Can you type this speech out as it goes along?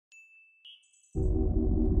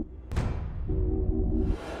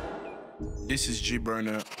This is G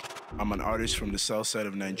Burner. I'm an artist from the south side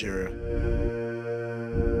of Nigeria.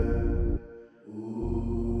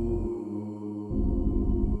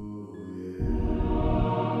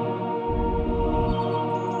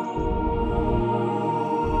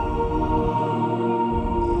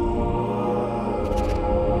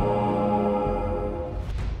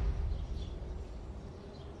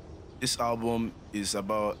 This album is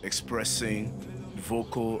about expressing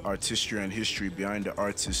vocal artistry and history behind the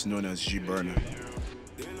artist known as G Burner.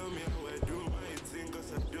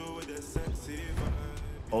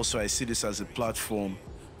 Also, I see this as a platform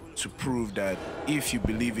to prove that if you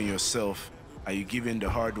believe in yourself and you give in the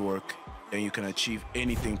hard work, then you can achieve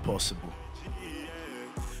anything possible.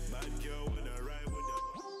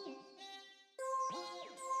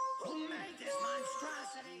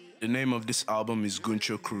 The name of this album is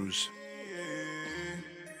Guncho Cruise.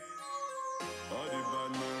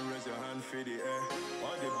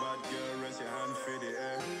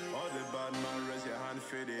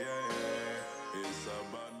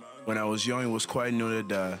 When I was young, it was quite noted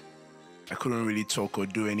that I couldn't really talk or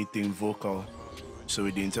do anything vocal. So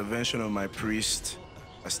with the intervention of my priest,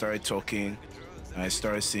 I started talking and I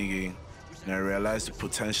started singing, and I realized the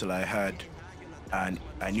potential I had. And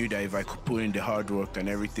I knew that if I could put in the hard work and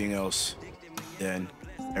everything else, then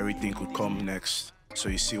everything could come next. So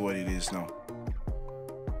you see what it is now.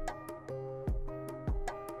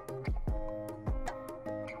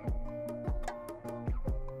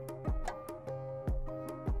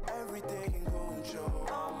 Everything in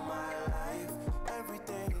Guncho, all my life.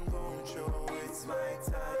 Everything in Guncho, it's my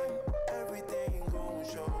time. Everything in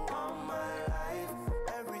Guncho, all my life.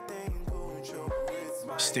 Everything in Guncho, it's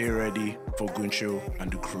my time. Stay ready for Guncho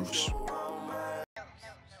and the cruise.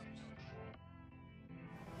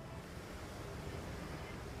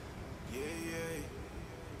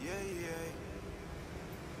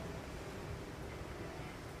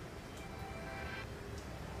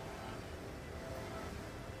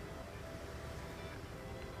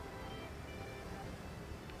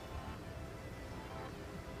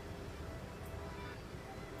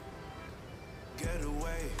 Get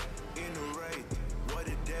away, in the raid. What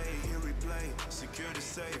a day, here we play. Secure the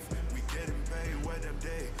safe, we getting paid. What a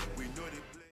day.